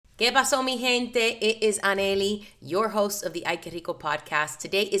¿Qué pasó, mi gente? It is Aneli, your host of the Ay Que Rico podcast.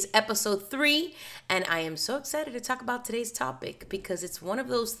 Today is episode 3, and I am so excited to talk about today's topic because it's one of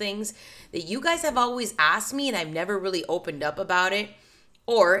those things that you guys have always asked me, and I've never really opened up about it,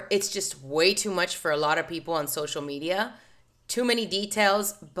 or it's just way too much for a lot of people on social media. Too many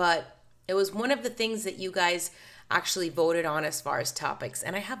details, but it was one of the things that you guys actually voted on as far as topics.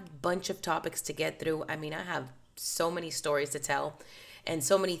 And I have a bunch of topics to get through. I mean, I have so many stories to tell and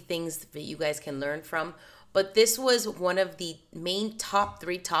so many things that you guys can learn from. But this was one of the main top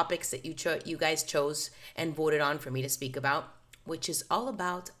 3 topics that you guys chose and voted on for me to speak about, which is all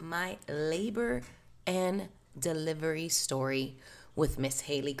about my labor and delivery story with Miss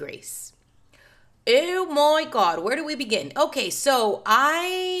Haley Grace. Oh my God, where do we begin? Okay, so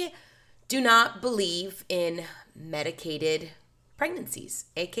I do not believe in medicated pregnancies,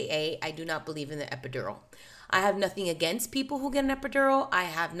 aka I do not believe in the epidural. I have nothing against people who get an epidural. I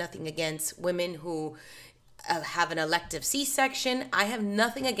have nothing against women who have an elective C-section. I have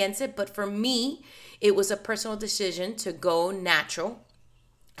nothing against it, but for me, it was a personal decision to go natural,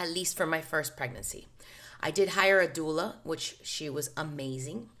 at least for my first pregnancy. I did hire a doula, which she was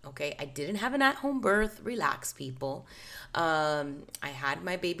amazing. Okay, I didn't have an at-home birth. Relax, people. I had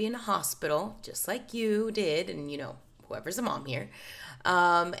my baby in a hospital, just like you did, and whoever's a mom here.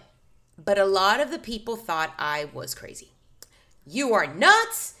 But a lot of the people thought I was crazy. You are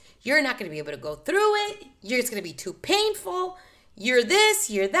nuts. You're not going to be able to go through it. It's going to be too painful. You're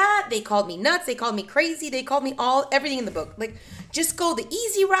this, you're that. They called me nuts. They called me crazy. They called me everything in the book. Like, just go the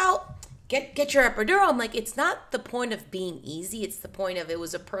easy route. Get your epidural. I'm like, it's not the point of being easy. It's the point of it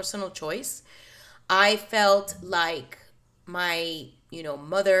was a personal choice. I felt like my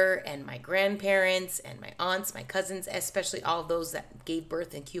mother and my grandparents and my aunts, my cousins, especially all of those that gave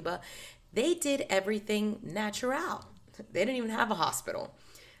birth in Cuba, they did everything natural. They didn't even have a hospital.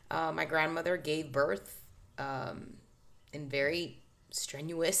 My grandmother gave birth in very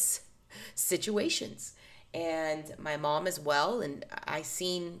strenuous situations. And my mom as well. And I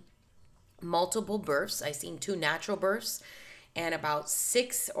seen multiple births. I seen 2 natural births and about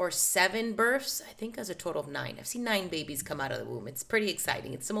 6 or 7 births. I think there's a total of 9. I've seen 9 babies come out of the womb. It's pretty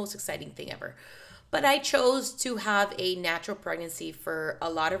exciting. It's the most exciting thing ever. But I chose to have a natural pregnancy for a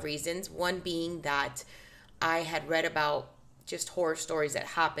lot of reasons. One being that I had read about just horror stories that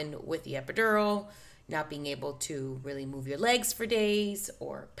happened with the epidural, not being able to really move your legs for days,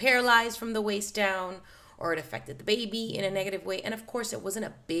 or paralyzed from the waist down, or it affected the baby in a negative way. And of course, it wasn't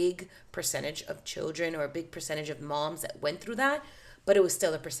a big percentage of children or a big percentage of moms that went through that, but it was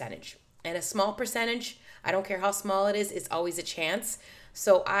still a percentage. And a small percentage, I don't care how small it is, it's always a chance.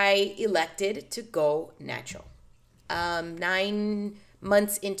 So I elected to go natural. 9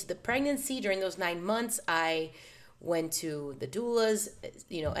 months into the pregnancy, during those 9 months, I went to the doulas,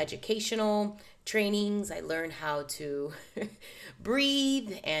 educational trainings. I learned how to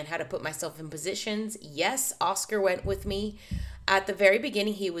breathe and how to put myself in positions. Yes, Oscar went with me. At the very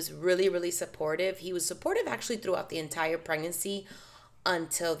beginning, he was really, really supportive. He was supportive actually throughout the entire pregnancy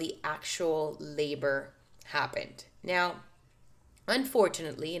until the actual labor happened. Now,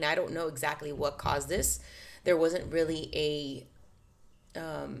 unfortunately, and I don't know exactly what caused this, there wasn't really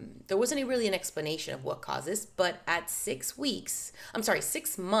an explanation of what caused this, but at 6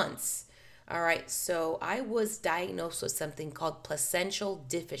 months, all right, so I was diagnosed with something called placental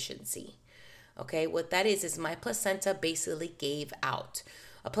deficiency. Okay, what that is my placenta basically gave out.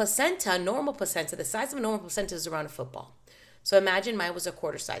 A placenta, normal placenta, the size of a normal placenta is around a football. So imagine mine was a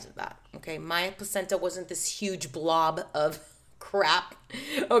quarter size of that. Okay, my placenta wasn't this huge blob of crap.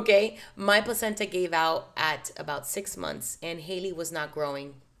 Okay, my placenta gave out at about 6 months, and Haley was not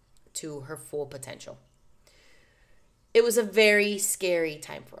growing to her full potential. It was a very scary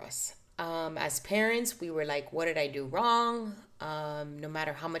time for us. As parents, we were like, what did I do wrong? No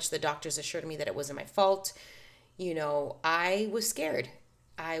matter how much the doctors assured me that it wasn't my fault, I was scared.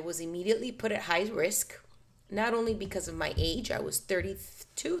 I was immediately put at high risk, not only because of my age. I was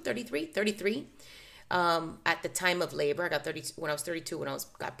 33. At the time of labor. I got 30 when I was 32 when I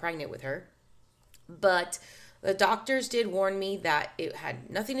got pregnant with her. But the doctors did warn me that it had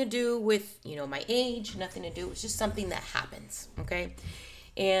nothing to do with, my age, nothing to do. It was just something that happens, okay?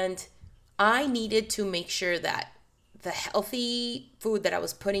 And I needed to make sure that the healthy food that I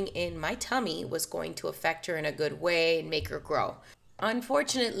was putting in my tummy was going to affect her in a good way and make her grow.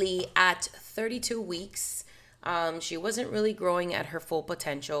 Unfortunately, at 32 weeks, she wasn't really growing at her full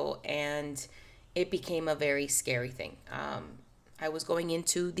potential, and it became a very scary thing. I was going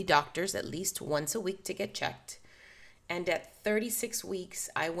into the doctors at least once a week to get checked. And at 36 weeks,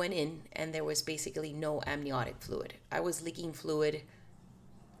 I went in and there was basically no amniotic fluid. I was leaking fluid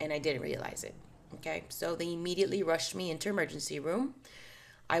and I didn't realize it. Okay, so they immediately rushed me into emergency room.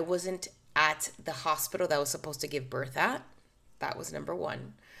 I wasn't at the hospital that I was supposed to give birth at. That was number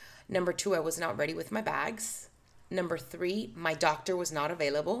one. Number two, I was not ready with my bags. Number three, my doctor was not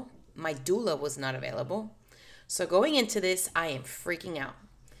available. My doula was not available. So going into this, I am freaking out.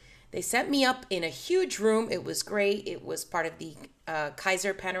 They set me up in a huge room. It was great. It was part of the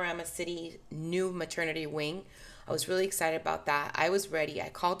Kaiser Panorama City new maternity wing. I was really excited about that. I was ready. I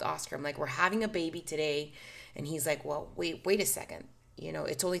called Oscar. I'm like, we're having a baby today. And he's like, well, wait a second.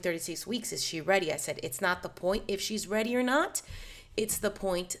 It's only 36 weeks. Is she ready? I said, it's not the point if she's ready or not. It's the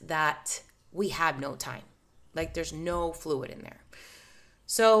point that we have no time. Like, there's no fluid in there.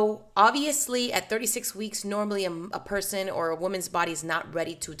 So obviously at 36 weeks, normally a person or a woman's body is not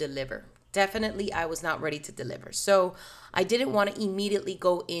ready to deliver. Definitely, I was not ready to deliver. So I didn't want to immediately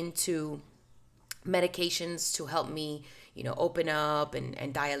go into medications to help me, open up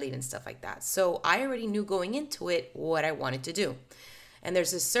and dilate and stuff like that. So I already knew going into it what I wanted to do. And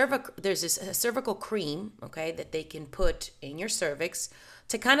there's this cervical cream, okay, that they can put in your cervix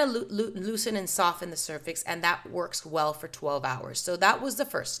to kind of loosen and soften the cervix, and that works well for 12 hours. So that was the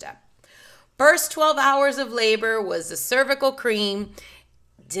first step. First 12 hours of labor was the cervical cream.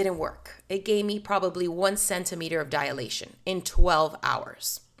 Didn't work. It gave me probably 1 centimeter of dilation in 12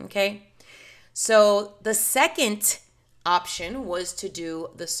 hours, okay? So the second option was to do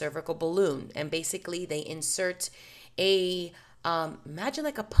the cervical balloon, and basically they insert a imagine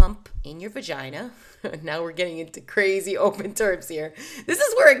like a pump in your vagina. Now we're getting into crazy open terms here. This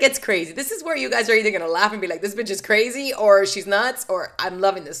is where it gets crazy. This is where you guys are either going to laugh and be like, this bitch is crazy, or she's nuts, or I'm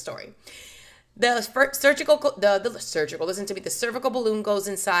loving this story. The cervical balloon goes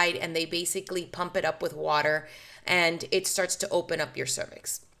inside and they basically pump it up with water and it starts to open up your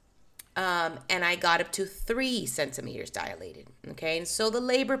cervix. And I got up to 3 centimeters dilated. Okay. And so the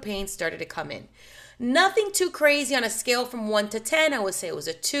labor pains started to come in. Nothing too crazy on a scale from 1 to 10. I would say it was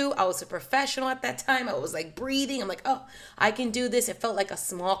a 2. I was a professional at that time. I was like breathing. I'm like, oh, I can do this. It felt like a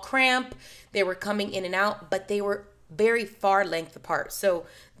small cramp. They were coming in and out, but they were very far length apart. So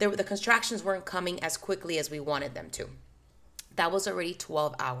the contractions weren't coming as quickly as we wanted them to. That was already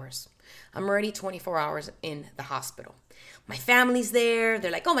 12 hours. I'm already 24 hours in the hospital. My family's there.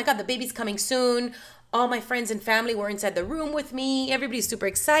 They're like, oh my God, the baby's coming soon. All my friends and family were inside the room with me. Everybody's super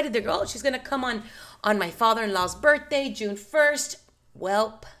excited. They're oh, she's going to come on my father-in-law's birthday, June 1st.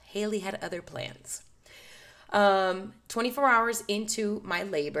 Well, Haley had other plans. 24 hours into my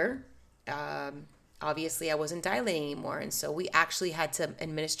labor, obviously I wasn't dilating anymore. And so we actually had to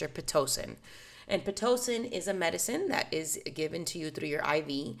administer Pitocin. And Pitocin is a medicine that is given to you through your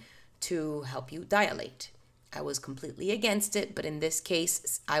IV to help you dilate. I was completely against it, but in this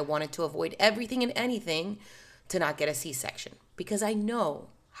case, I wanted to avoid everything and anything to not get a C-section because I know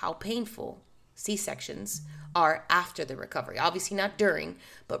how painful C-sections are after the recovery. Obviously not during,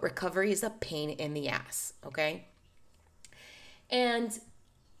 but recovery is a pain in the ass, okay? And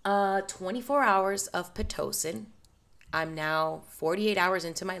 24 hours of Pitocin. I'm now 48 hours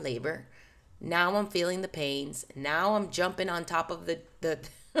into my labor. Now I'm feeling the pains. Now I'm jumping on top of the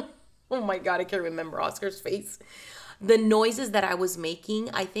oh my God, I can't remember Oscar's face. The noises that I was making,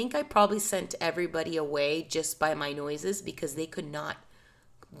 I think I probably sent everybody away just by my noises because they could not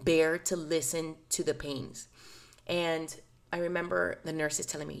bear to listen to the pains. And I remember the nurses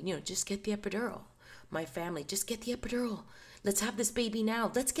telling me, just get the epidural. My family, just get the epidural. Let's have this baby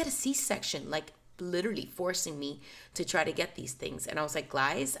now. Let's get a C-section. Like literally forcing me to try to get these things. And I was like,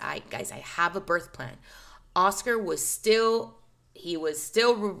 guys, I have a birth plan. Oscar was still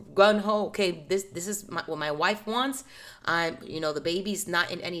gung-ho. Okay, this is what my wife wants. The baby's not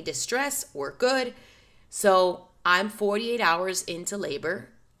in any distress. We're good. So I'm 48 hours into labor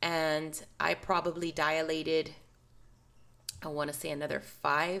and I probably dilated, I want to say another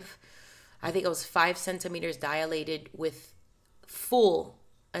 5. I think it was 5 centimeters dilated with full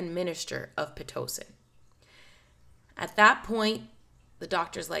administer of Pitocin. At that point, the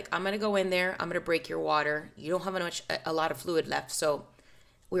doctor's like, I'm going to go in there. I'm going to break your water. You don't have a lot of fluid left. So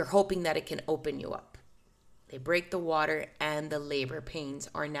we're hoping that it can open you up. They break the water and the labor pains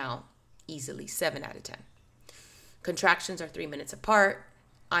are now easily 7 out of 10. Contractions are 3 minutes apart.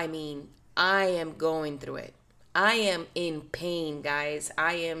 I mean, I am going through it. I am in pain, guys.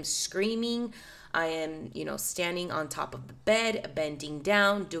 I am screaming. I am, standing on top of the bed, bending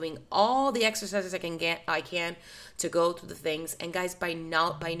down, doing all the exercises I can to go through the things. And guys, by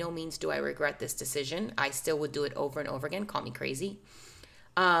no means do I regret this decision. I still would do it over and over again. Call me crazy.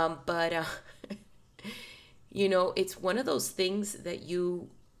 But it's one of those things that you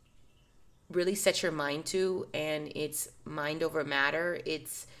really set your mind to, and it's mind over matter.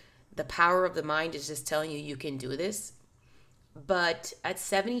 It's the power of the mind is just telling you you can do this. But at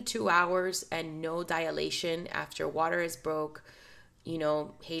 72 hours and no dilation after water is broke,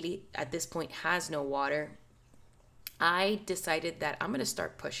 Haley at this point has no water. I decided that I'm going to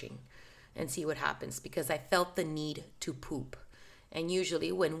start pushing and see what happens because I felt the need to poop. And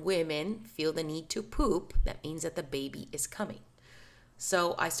usually when women feel the need to poop, that means that the baby is coming.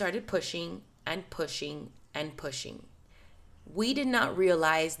 So I started pushing and pushing and pushing. We did not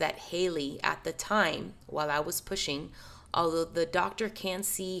realize that Haley at the time, while I was pushing, although the doctor can't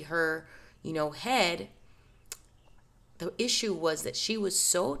see her, head, the issue was that she was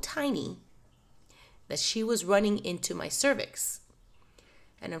so tiny that she was running into my cervix.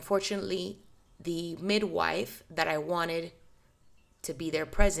 And unfortunately, the midwife that I wanted to be there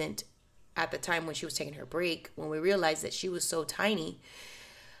present at the time when she was taking her break, when we realized that she was so tiny,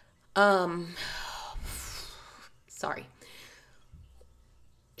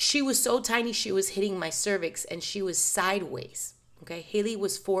 she was so tiny, she was hitting my cervix and she was sideways. Okay. Haley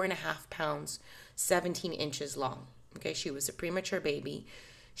was 4.5 pounds, 17 inches long. Okay. She was a premature baby.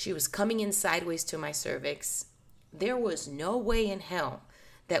 She was coming in sideways to my cervix. There was no way in hell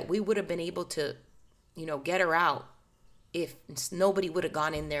that we would have been able to, get her out if nobody would have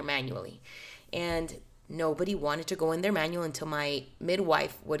gone in there manually. And nobody wanted to go in there manual until my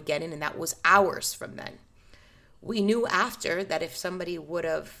midwife would get in, and that was hours from then. We knew after that if somebody would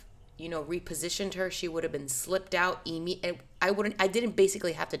have, repositioned her, she would have been slipped out. I didn't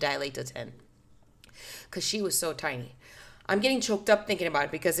basically have to dilate to 10 because she was so tiny. I'm getting choked up thinking about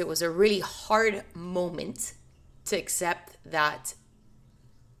it because it was a really hard moment to accept that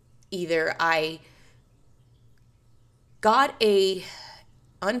either I got a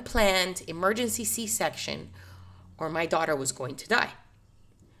unplanned emergency C-section or my daughter was going to die.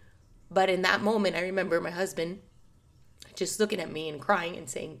 But in that moment, I remember my husband just looking at me and crying and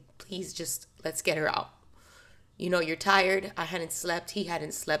saying, please just let's get her out. You're tired. I hadn't slept. He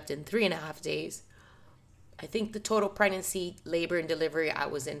hadn't slept in 3.5 days. I think the total pregnancy, labor, and delivery I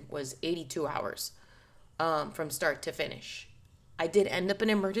was in was 82 hours from start to finish. I did end up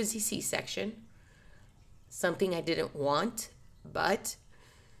an emergency C-section, something I didn't want, but,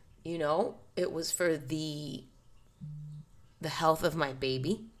 it was for the health of my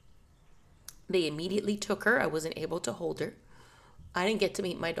baby. They immediately took her. I wasn't able to hold her. I didn't get to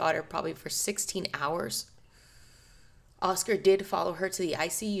meet my daughter probably for 16 hours. Oscar did follow her to the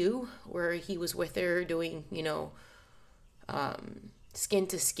ICU where he was with her doing, skin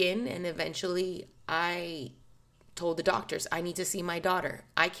to skin. And eventually I told the doctors, I need to see my daughter.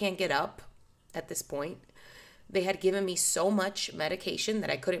 I can't get up at this point. They had given me so much medication that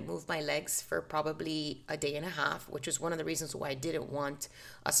I couldn't move my legs for probably a day and a half, which was one of the reasons why I didn't want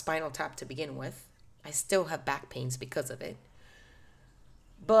a spinal tap to begin with. I still have back pains because of it.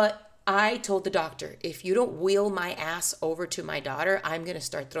 But I told the doctor, if you don't wheel my ass over to my daughter, I'm going to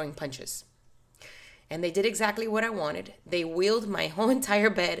start throwing punches. And they did exactly what I wanted. They wheeled my whole entire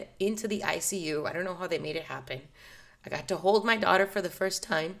bed into the ICU. I don't know how they made it happen. I got to hold my daughter for the first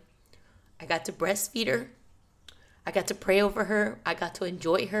time. I got to breastfeed her. I got to pray over her. I got to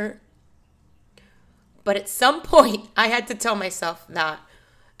enjoy her. But at some point, I had to tell myself that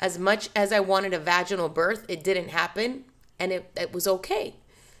as much as I wanted a vaginal birth, it didn't happen. And it was okay.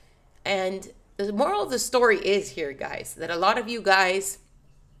 And the moral of the story is here, guys, that a lot of you guys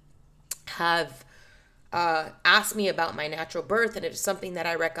have asked me about my natural birth, and it's something that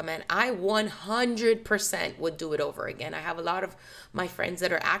I recommend. I 100% would do it over again. I have a lot of my friends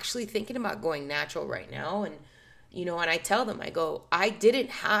that are actually thinking about going natural right now. And, and I tell them, I go, I didn't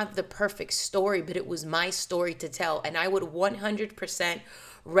have the perfect story, but it was my story to tell. And I would 100%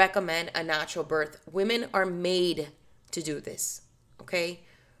 recommend a natural birth. Women are made to do this, okay?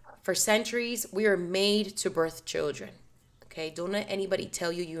 For centuries, we are made to birth children. Okay, don't let anybody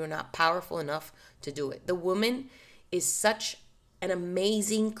tell you you're not powerful enough to do it. The woman is such an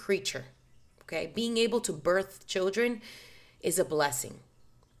amazing creature. Okay, being able to birth children is a blessing.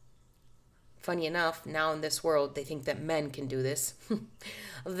 Funny enough, now in this world, they think that men can do this.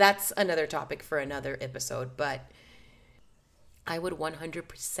 That's another topic for another episode, but I would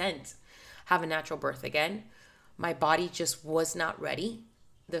 100% have a natural birth again. My body just was not ready.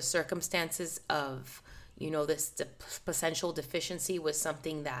 The circumstances of, this potential deficiency was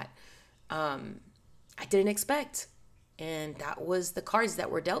something that I didn't expect. And that was the cards that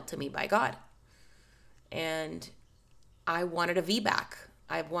were dealt to me by God. And I wanted a VBAC.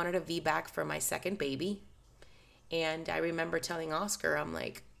 I wanted a VBAC for my second baby. And I remember telling Oscar, I'm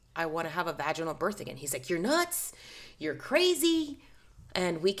like, I want to have a vaginal birth again. He's like, you're nuts. You're crazy.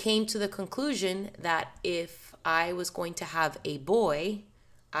 And we came to the conclusion that if I was going to have a boy,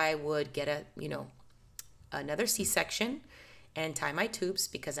 I would get another C-section and tie my tubes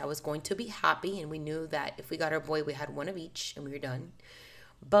because I was going to be happy. And we knew that if we got our boy, we had one of each and we were done.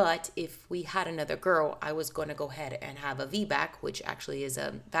 But if we had another girl, I was going to go ahead and have a VBAC, which actually is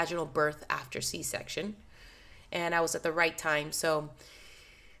a vaginal birth after C-section. And I was at the right time. So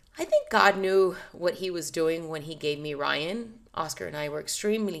I think God knew what he was doing when he gave me Ryan. Oscar and I were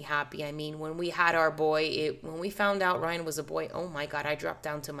extremely happy. I mean, when we had our boy, when we found out Ryan was a boy, oh my God, I dropped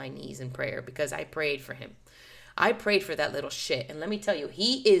down to my knees in prayer because I prayed for him. I prayed for that little shit. And let me tell you,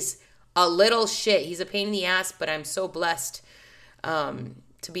 he is a little shit. He's a pain in the ass, but I'm so blessed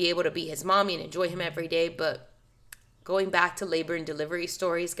to be able to be his mommy and enjoy him every day. But going back to labor and delivery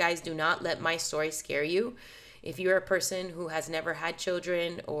stories, guys, do not let my story scare you. If you're a person who has never had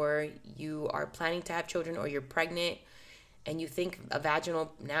children, or you are planning to have children, or you're pregnant and you think a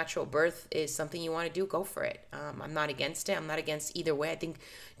vaginal natural birth is something you want to do, go for it. I'm not against it. I'm not against either way. I think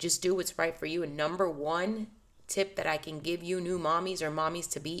just do what's right for you. And number one tip that I can give you new mommies or mommies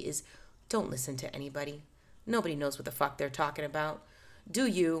to be is don't listen to anybody. Nobody knows what the fuck they're talking about. Do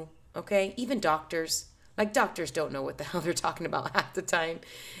you, okay? Even doctors. Like, doctors don't know what the hell they're talking about half the time.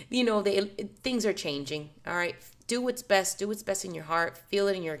 Things are changing, all right? Do what's best. Do what's best in your heart. Feel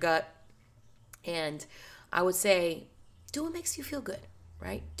it in your gut. And I would say, do what makes you feel good,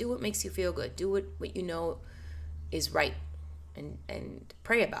 right? Do what makes you feel good. Do what you know is right, and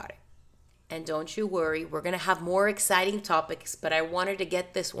pray about it. And don't you worry, we're going to have more exciting topics, but I wanted to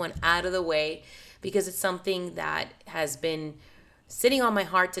get this one out of the way because it's something that has been sitting on my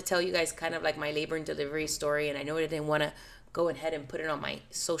heart to tell you guys, kind of like my labor and delivery story. And I know I didn't want to go ahead and put it on my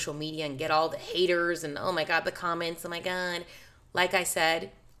social media and get all the haters and, oh my God, the comments, oh my God. Like I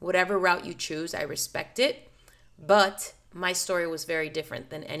said, whatever route you choose, I respect it. But my story was very different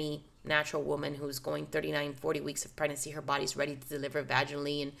than any natural woman who's going 39, 40 weeks of pregnancy. Her body's ready to deliver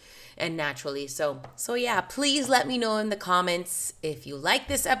vaginally and naturally. So yeah, please let me know in the comments if you like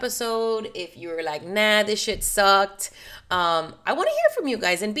this episode, if you're like, nah, this shit sucked. I want to hear from you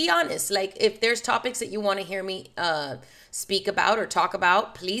guys and be honest. Like, if there's topics that you want to hear me speak about or talk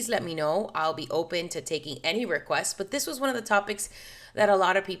about, please let me know. I'll be open to taking any requests. But this was one of the topics that a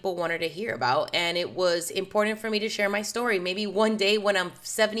lot of people wanted to hear about, and it was important for me to share my story. Maybe one day when I'm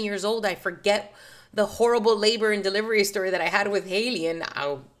 70 years old, I forget the horrible labor and delivery story that I had with Haley, and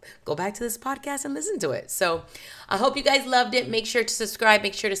I'll go back to this podcast and listen to it. So I hope you guys loved it. Make sure to subscribe.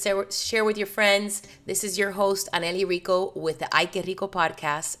 Make sure to share with your friends. This is your host, Anely Rico, with the Ay Que Rico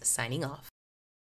podcast, signing off.